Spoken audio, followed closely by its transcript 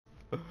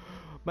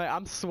Mate,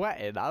 I'm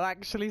sweating. I'm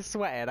actually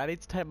sweating. I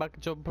need to take my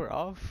jumper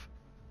off.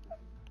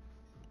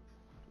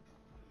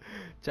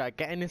 Jack,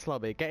 get in this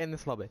lobby. Get in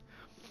this lobby.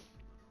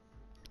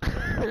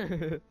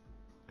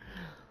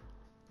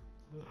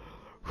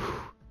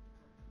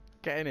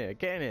 Get in here.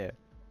 Get in here.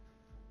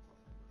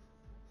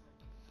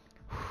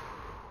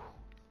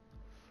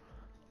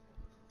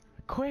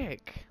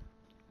 Quick.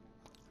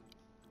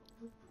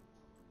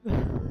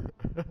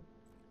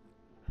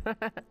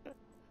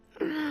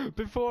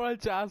 Before I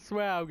just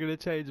swear I'm gonna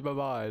change my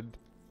mind.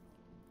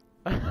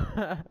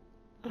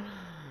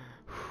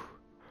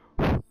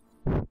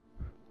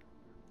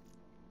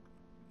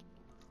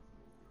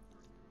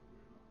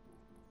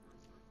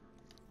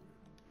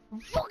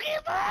 Fuck you,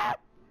 man!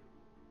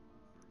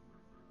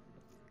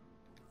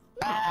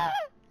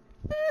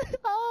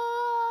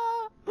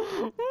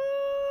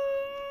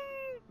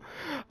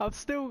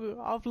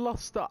 I've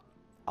lost that.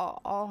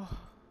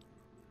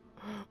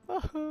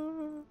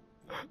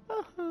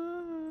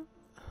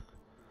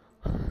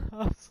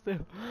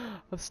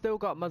 I've still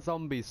got my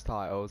zombies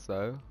titles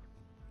though,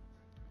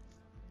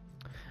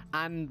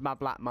 and my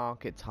black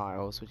market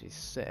titles, which is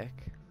sick.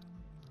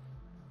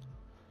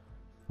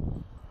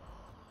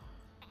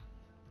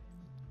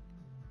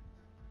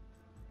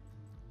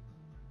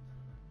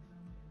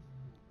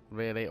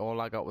 Really, all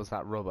I got was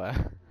that rubber.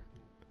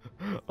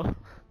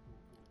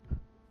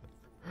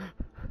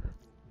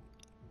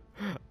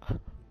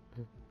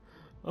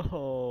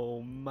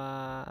 Oh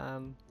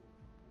man.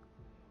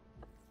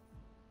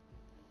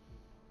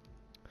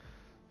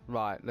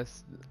 Right,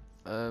 let's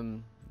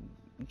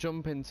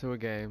jump into a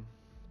game.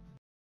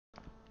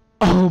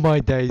 Oh my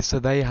days, so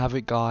there you have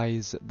it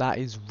guys, that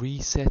is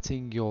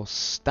resetting your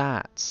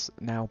stats.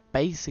 Now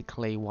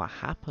basically what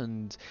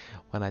happened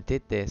when I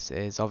did this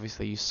is,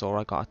 obviously you saw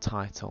I got a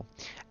title.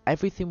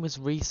 Everything was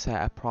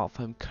reset apart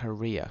from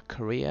career.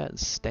 Career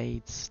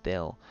stayed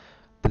still,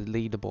 the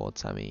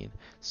leaderboards I mean.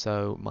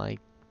 So my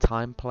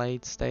time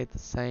played stayed the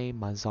same,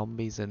 my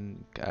zombies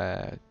and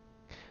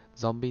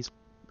zombies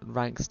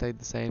rank stayed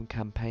the same,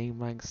 campaign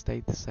rank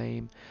stayed the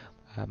same.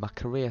 My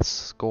career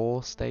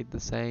score stayed the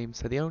same,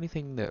 so the only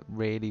thing that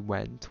really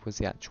went was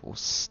the actual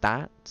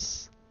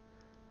stats.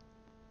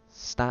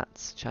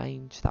 Stats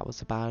changed, that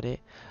was about it.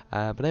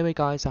 But anyway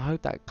guys, I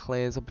hope that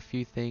clears up a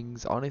few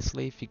things.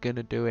 Honestly, if you're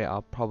gonna do it,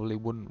 I probably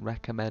wouldn't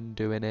recommend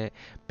doing it,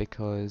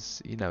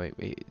 because you know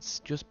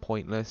it's just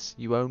pointless.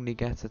 You only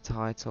get a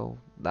title,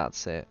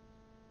 that's it.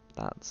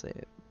 That's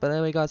it. But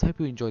anyway guys, I hope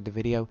you enjoyed the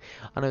video.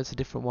 I know it's a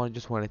different one,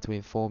 just wanted to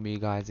inform you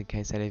guys in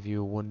case any of you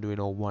were wondering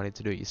or wanted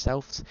to do it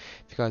yourselves.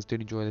 If you guys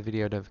did enjoy the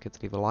video, don't forget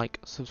to leave a like,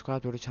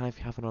 subscribe to the channel if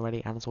you haven't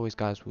already, and as always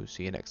guys, we'll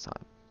see you next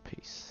time.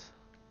 Peace.